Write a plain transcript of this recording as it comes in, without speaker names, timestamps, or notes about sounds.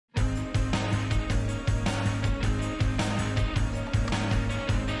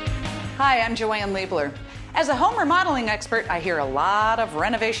Hi, I'm JoAnne Liebeler. As a home remodeling expert, I hear a lot of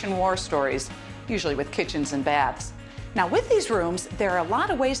renovation war stories, usually with kitchens and baths. Now, with these rooms, there are a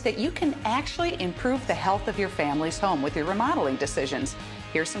lot of ways that you can actually improve the health of your family's home with your remodeling decisions.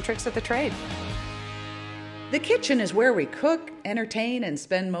 Here's some tricks of the trade. The kitchen is where we cook, entertain, and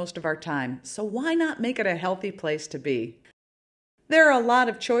spend most of our time, so why not make it a healthy place to be? There are a lot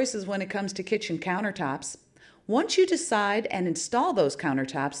of choices when it comes to kitchen countertops. Once you decide and install those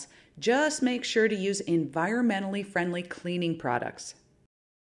countertops, just make sure to use environmentally friendly cleaning products.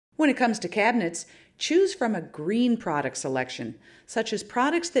 When it comes to cabinets, choose from a green product selection, such as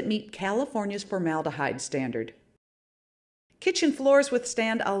products that meet California's formaldehyde standard. Kitchen floors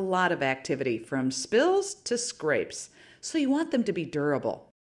withstand a lot of activity, from spills to scrapes, so you want them to be durable.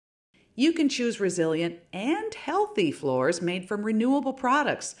 You can choose resilient and healthy floors made from renewable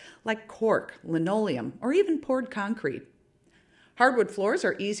products like cork, linoleum, or even poured concrete. Hardwood floors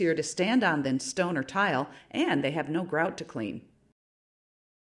are easier to stand on than stone or tile, and they have no grout to clean.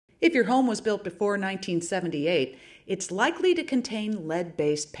 If your home was built before 1978, it's likely to contain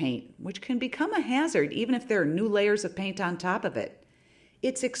lead-based paint, which can become a hazard even if there are new layers of paint on top of it.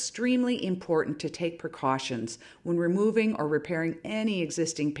 It's extremely important to take precautions when removing or repairing any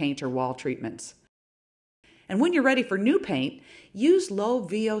existing paint or wall treatments. And when you're ready for new paint, use low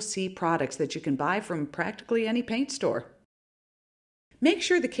VOC products that you can buy from practically any paint store. Make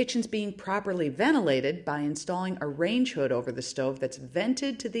sure the kitchen's being properly ventilated by installing a range hood over the stove that's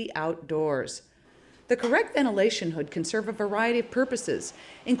vented to the outdoors. The correct ventilation hood can serve a variety of purposes,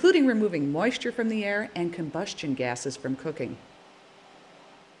 including removing moisture from the air and combustion gases from cooking.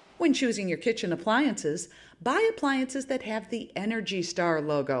 When choosing your kitchen appliances, buy appliances that have the Energy Star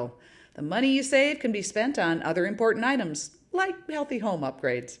logo. The money you save can be spent on other important items, like healthy home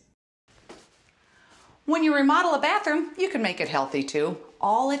upgrades. When you remodel a bathroom, you can make it healthy too.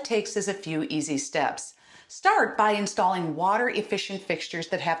 All it takes is a few easy steps. Start by installing water-efficient fixtures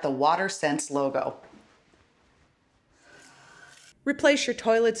that have the WaterSense logo. Replace your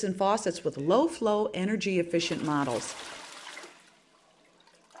toilets and faucets with low-flow, energy-efficient models.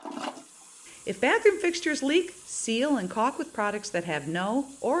 If bathroom fixtures leak, seal and caulk with products that have no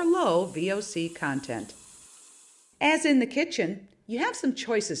or low VOC content. As in the kitchen, you have some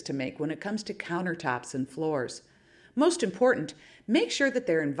choices to make when it comes to countertops and floors. Most important, make sure that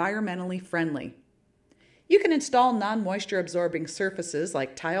they're environmentally friendly. You can install non-moisture absorbing surfaces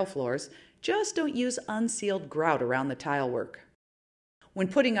like tile floors, just don't use unsealed grout around the tile work. When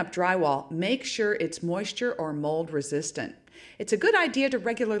putting up drywall, make sure it's moisture or mold resistant. It's a good idea to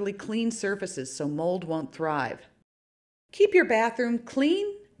regularly clean surfaces so mold won't thrive. Keep your bathroom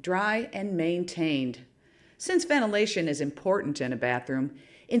clean, dry, and maintained. Since ventilation is important in a bathroom,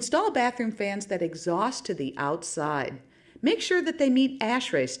 install bathroom fans that exhaust to the outside. Make sure that they meet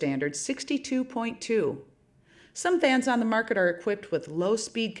ASHRAE standard 62.2. Some fans on the market are equipped with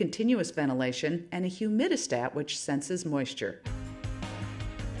low-speed continuous ventilation and a humidistat which senses moisture.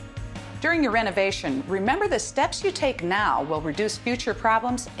 During your renovation, remember the steps you take now will reduce future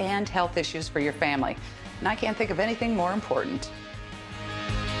problems and health issues for your family. And I can't think of anything more important.